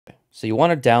So you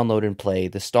want to download and play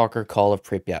the Stalker Call of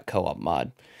Pripyat co-op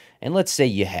mod. And let's say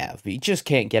you have, but you just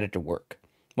can't get it to work.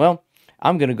 Well,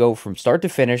 I'm going to go from start to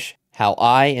finish how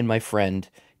I and my friend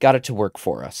got it to work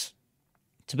for us.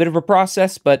 It's a bit of a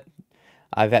process, but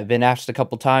I've been asked a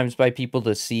couple times by people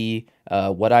to see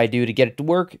what I do to get it to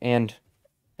work, and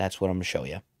that's what I'm going to show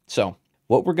you. So,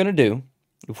 what we're going to do,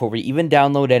 before we even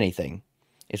download anything,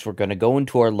 is we're going to go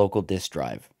into our local disk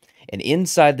drive. And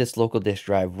inside this local disk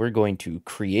drive, we're going to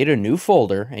create a new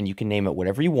folder, and you can name it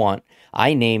whatever you want.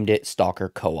 I named it Stalker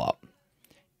Co-op.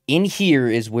 In here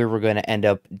is where we're going to end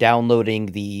up downloading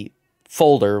the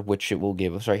folder, which it will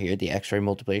give us right here, the X-Ray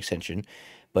Multiplayer Extension.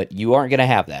 But you aren't going to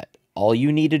have that. All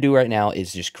you need to do right now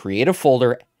is just create a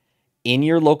folder in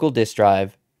your local disk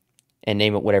drive and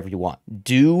name it whatever you want.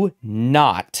 Do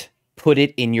not put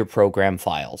it in your program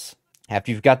files.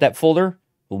 After you've got that folder,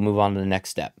 we'll move on to the next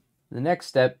step. The next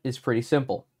step is pretty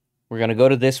simple. We're going to go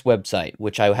to this website,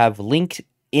 which I have linked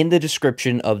in the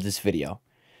description of this video.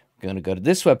 We're going to go to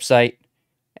this website,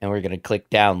 and we're going to click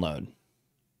download.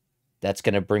 That's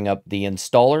going to bring up the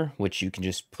installer, which you can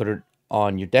just put it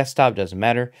on your desktop, doesn't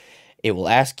matter. It will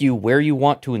ask you where you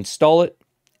want to install it,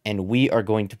 and we are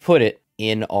going to put it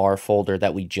in our folder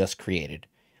that we just created,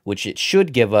 which it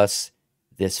should give us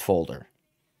this folder.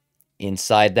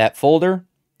 Inside that folder,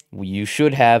 you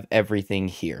should have everything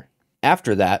here.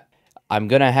 After that, I'm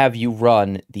going to have you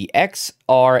run the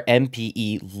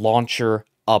XRMPE launcher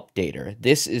updater.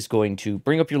 This is going to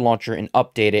bring up your launcher and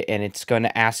update it, and it's going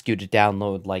to ask you to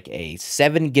download like a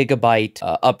 7 gigabyte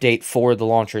update for the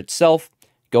launcher itself.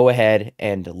 Go ahead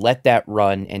and let that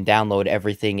run and download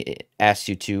everything it asks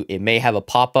you to. It may have a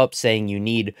pop-up saying you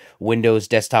need Windows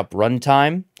Desktop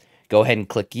Runtime. Go ahead and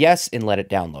click yes and let it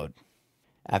download.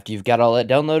 After you've got all that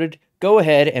downloaded, go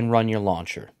ahead and run your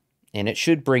launcher, and it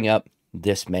should bring up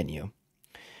this menu.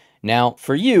 Now,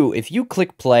 for you, if you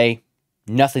click play,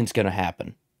 nothing's going to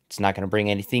happen. It's not going to bring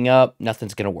anything up.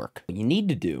 Nothing's going to work. What you need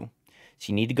to do is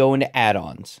you need to go into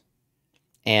add-ons,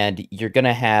 and you're going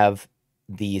to have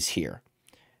these here.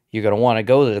 You're going to want to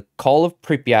go to the Call of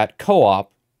Pripyat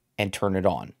co-op and turn it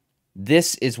on.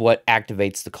 This is what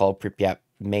activates the Call of Pripyat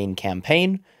main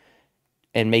campaign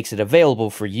and makes it available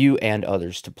for you and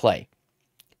others to play.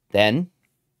 Then,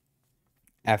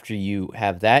 after you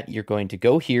have that, you're going to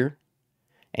go here,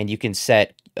 and you can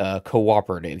set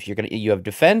cooperative. You have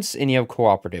defense and you have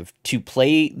cooperative. To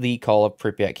play the Call of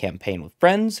Pripyat campaign with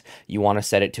friends, you want to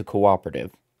set it to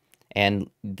cooperative. And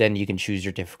then you can choose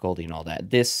your difficulty and all that.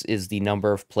 This is the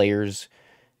number of players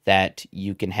that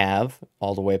you can have,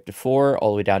 all the way up to 4,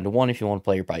 all the way down to 1 if you want to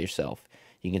play by yourself.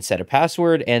 You can set a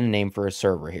password and a name for a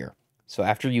server here. So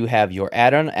after you have your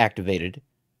add-on activated,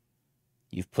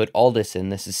 you've put all this in.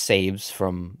 This is saves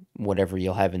from whatever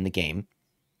you'll have in the game.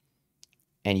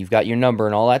 And you've got your number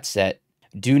and all that set.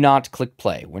 Do not click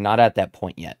play. We're not at that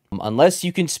point yet. Unless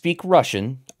you can speak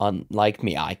Russian, unlike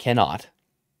me, I cannot.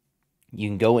 You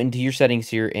can go into your settings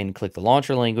here and click the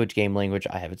launcher language, game language.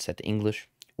 I have it set to English.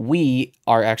 We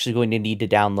are actually going to need to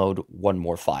download one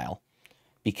more file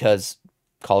because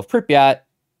Call of Pripyat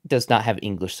does not have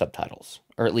English subtitles,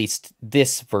 or at least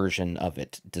this version of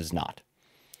it does not.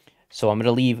 So I'm going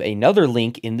to leave another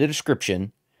link in the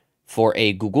description for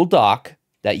a Google Doc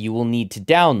that you will need to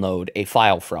download a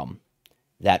file from.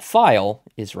 That file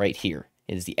is right here.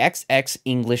 It is the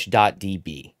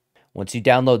xxenglish.db. Once you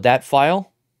download that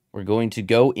file, we're going to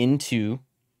go into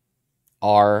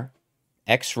our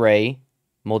X-Ray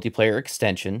Multiplayer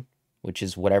Extension, which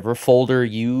is whatever folder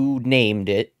you named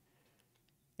it.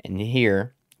 And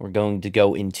here, we're going to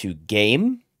go into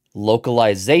Game,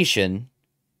 Localization,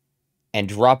 and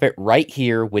drop it right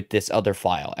here with this other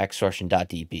file,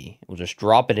 xrussian.db. We'll just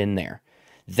drop it in there.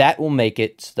 That will make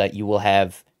it so that you will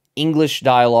have English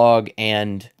dialogue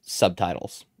and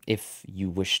subtitles, if you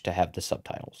wish to have the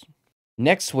subtitles.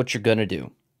 Next, what you're going to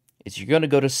do is you're going to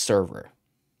go to Server.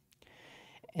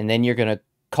 And then you're going to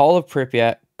Call of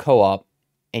Pripyat Co-op,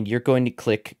 and you're going to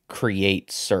click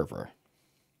Create Server.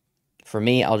 For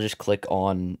me, I'll just click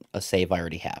on a save I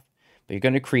already have. But you're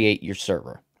going to create your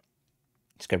server.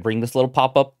 It's going to bring this little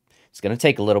pop-up. It's going to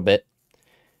take a little bit,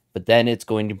 but then it's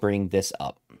going to bring this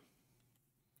up.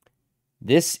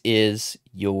 This is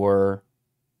your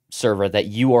server that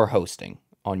you are hosting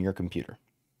on your computer.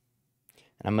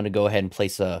 And I'm going to go ahead and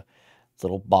place a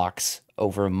little box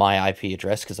over my IP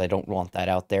address because I don't want that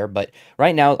out there. But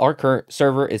right now, our current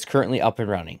server is currently up and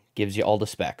running. Gives you all the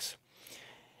specs.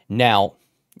 Now,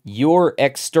 your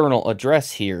external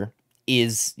address here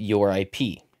is your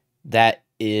IP. That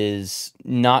is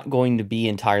not going to be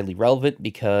entirely relevant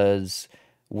because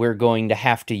we're going to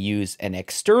have to use an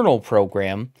external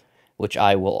program which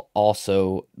I will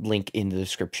also link in the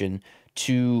description,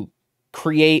 to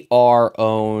create our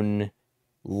own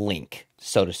link,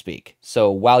 so to speak.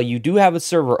 So while you do have a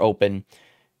server open,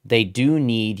 they do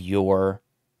need your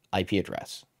IP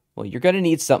address. Well, you're going to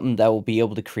need something that will be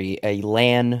able to create a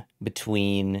LAN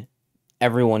between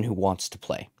everyone who wants to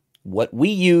play. What we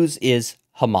use is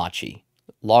Hamachi.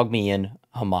 Log me in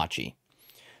Hamachi.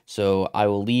 So I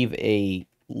will leave a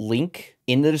link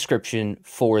in the description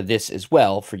for this as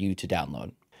well for you to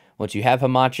download. Once you have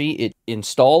Hamachi it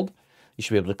installed, you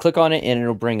should be able to click on it and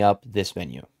it'll bring up this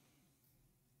menu.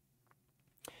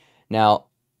 Now,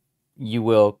 you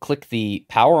will click the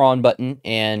power on button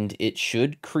and it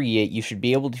should create, you should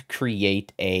be able to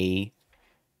create a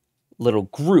little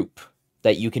group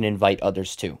that you can invite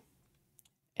others to.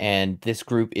 And this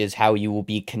group is how you will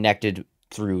be connected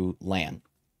through LAN.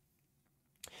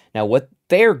 Now, what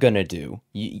they're going to do,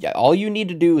 all you need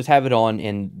to do is have it on,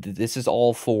 and this is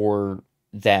all for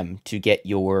them to get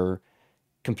your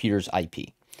computer's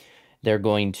IP. They're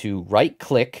going to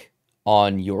right-click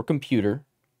on your computer,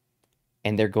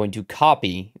 and they're going to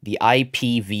copy the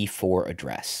IPv4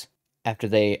 address. After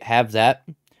they have that,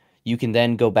 you can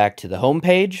then go back to the home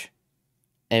page,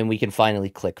 and we can finally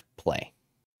click play.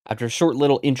 After a short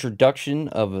little introduction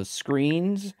of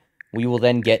screens, we will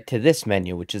then get to this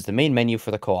menu, which is the main menu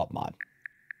for the co-op mod.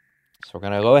 So we're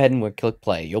going to go ahead and we'll click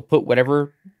play. You'll put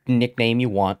whatever nickname you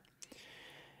want.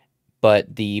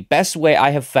 But the best way I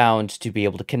have found to be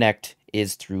able to connect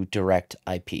is through direct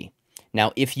IP.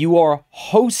 Now, if you are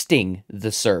hosting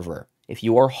the server, if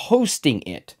you are hosting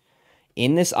it,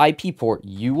 in this IP port,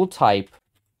 you will type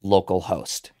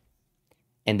localhost.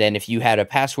 And then if you had a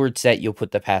password set, you'll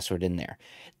put the password in there.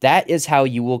 That is how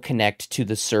you will connect to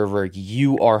the server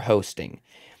you are hosting.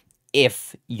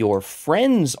 If your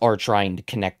friends are trying to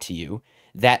connect to you,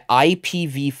 that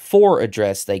IPv4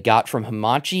 address they got from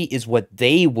Hamachi is what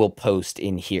they will post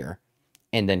in here.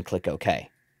 And then click OK.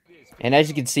 And as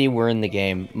you can see, we're in the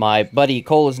game. My buddy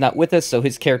Cole is not with us, so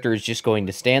his character is just going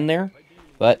to stand there.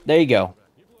 But there you go.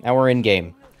 Now we're in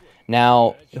game.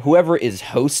 Now, whoever is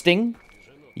hosting,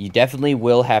 you definitely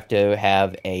will have to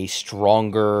have a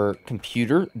stronger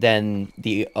computer than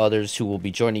the others who will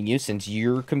be joining you, since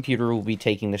your computer will be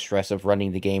taking the stress of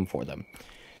running the game for them.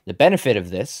 The benefit of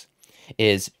this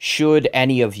is, should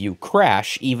any of you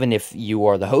crash, even if you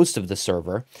are the host of the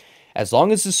server, as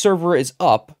long as the server is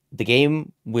up, the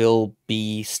game will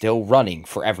be still running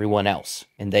for everyone else.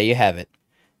 And there you have it.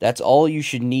 That's all you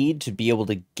should need to be able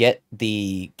to get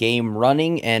the game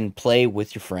running and play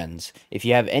with your friends. If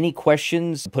you have any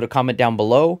questions, put a comment down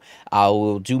below. I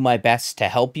will do my best to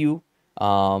help you.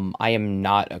 I am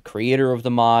not a creator of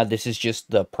the mod. This is just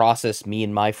the process me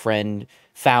and my friend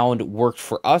found worked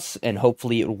for us, and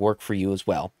hopefully it will work for you as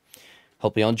well.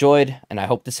 Hope you all enjoyed, and I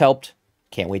hope this helped.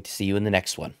 Can't wait to see you in the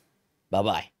next one.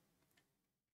 Bye-bye.